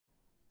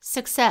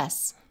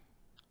Success.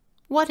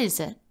 What is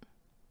it?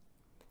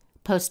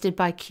 Posted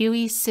by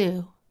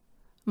QuintessentialSue,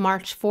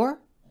 March 4,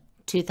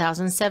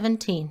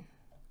 2017.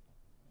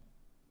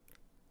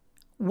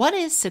 What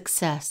is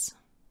success?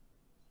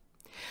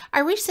 I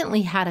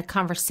recently had a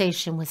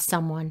conversation with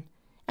someone,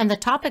 and the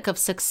topic of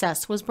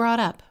success was brought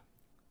up.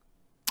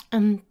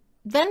 And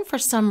then for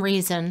some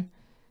reason,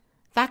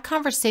 that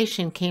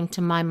conversation came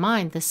to my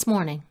mind this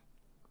morning.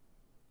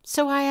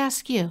 So I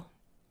ask you,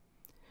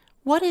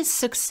 what is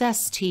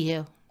success to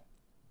you?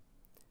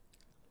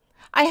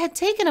 I had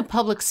taken a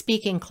public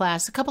speaking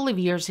class a couple of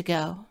years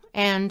ago,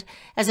 and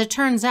as it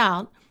turns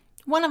out,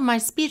 one of my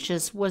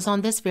speeches was on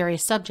this very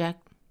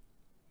subject.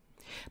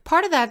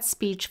 Part of that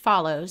speech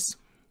follows,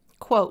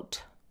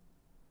 quote,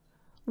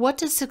 "What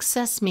does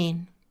success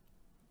mean?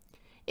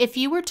 If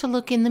you were to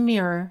look in the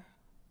mirror,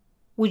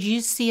 would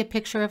you see a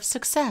picture of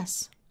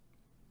success?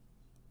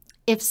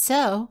 If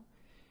so,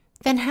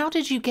 then how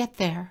did you get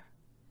there?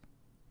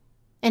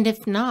 And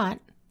if not,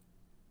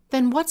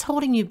 then what's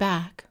holding you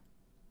back?"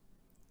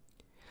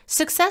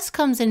 Success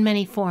comes in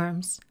many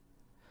forms.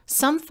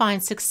 Some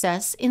find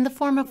success in the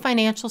form of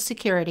financial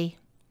security.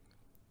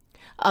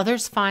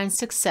 Others find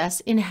success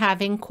in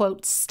having,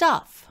 quote,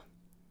 stuff.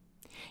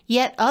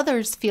 Yet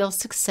others feel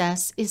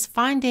success is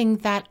finding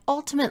that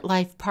ultimate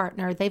life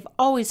partner they've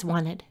always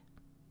wanted.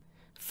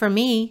 For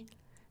me,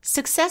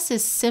 success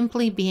is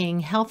simply being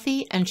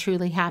healthy and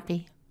truly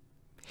happy.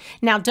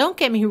 Now, don't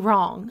get me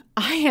wrong,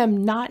 I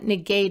am not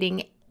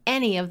negating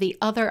any of the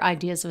other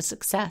ideas of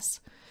success.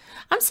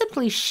 I'm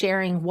simply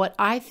sharing what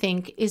I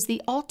think is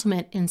the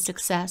ultimate in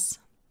success.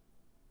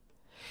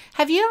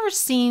 Have you ever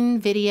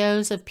seen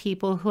videos of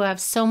people who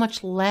have so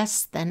much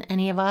less than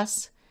any of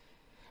us,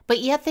 but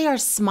yet they are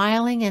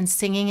smiling and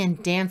singing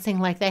and dancing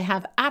like they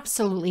have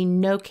absolutely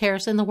no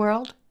cares in the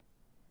world?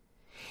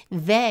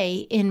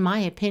 They, in my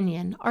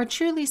opinion, are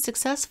truly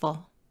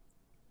successful.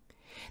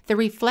 The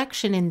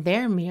reflection in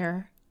their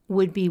mirror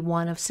would be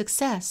one of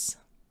success.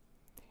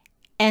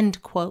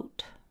 End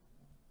quote.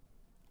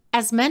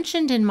 As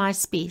mentioned in my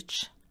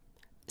speech,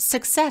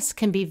 success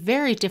can be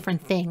very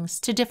different things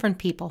to different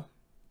people.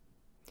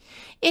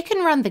 It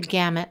can run the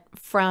gamut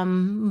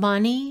from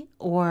money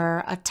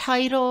or a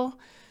title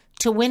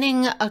to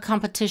winning a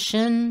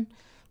competition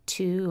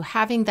to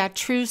having that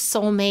true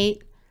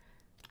soulmate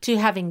to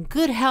having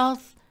good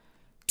health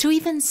to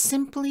even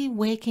simply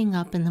waking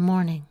up in the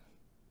morning.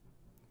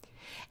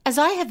 As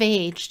I have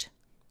aged,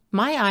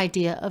 my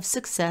idea of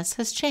success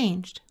has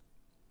changed.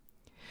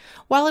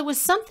 While it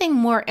was something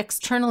more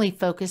externally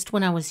focused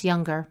when I was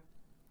younger,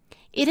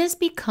 it has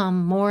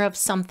become more of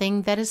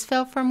something that is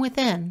felt from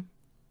within.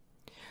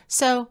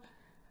 So,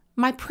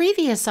 my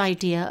previous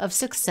idea of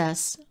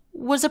success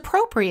was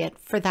appropriate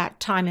for that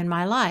time in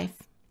my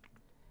life.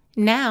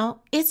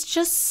 Now, it's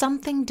just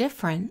something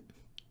different.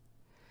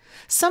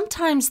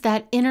 Sometimes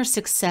that inner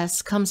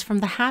success comes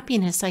from the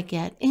happiness I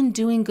get in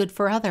doing good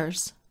for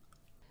others.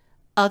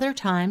 Other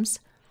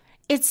times,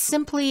 it's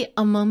simply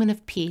a moment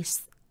of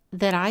peace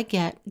that I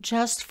get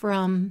just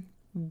from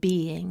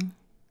being.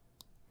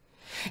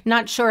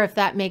 Not sure if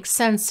that makes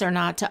sense or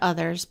not to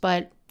others,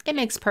 but it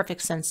makes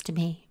perfect sense to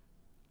me.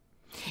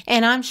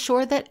 And I'm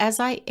sure that as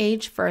I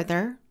age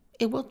further,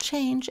 it will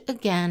change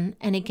again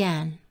and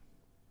again.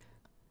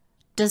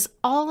 Does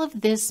all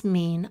of this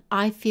mean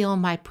I feel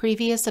my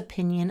previous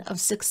opinion of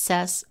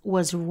success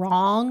was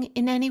wrong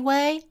in any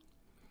way?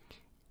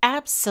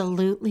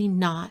 Absolutely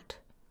not.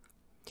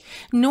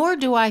 Nor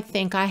do I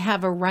think I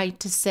have a right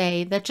to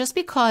say that just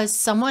because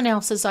someone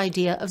else's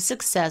idea of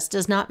success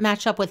does not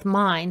match up with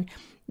mine,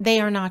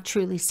 they are not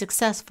truly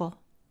successful.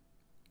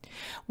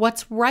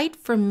 What's right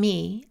for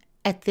me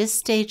at this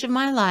stage of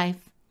my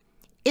life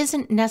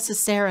isn't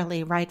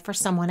necessarily right for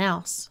someone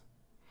else,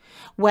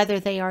 whether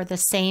they are the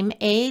same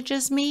age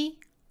as me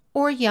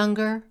or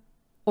younger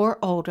or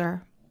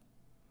older.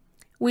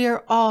 We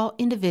are all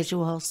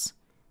individuals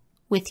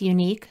with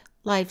unique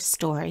life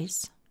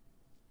stories.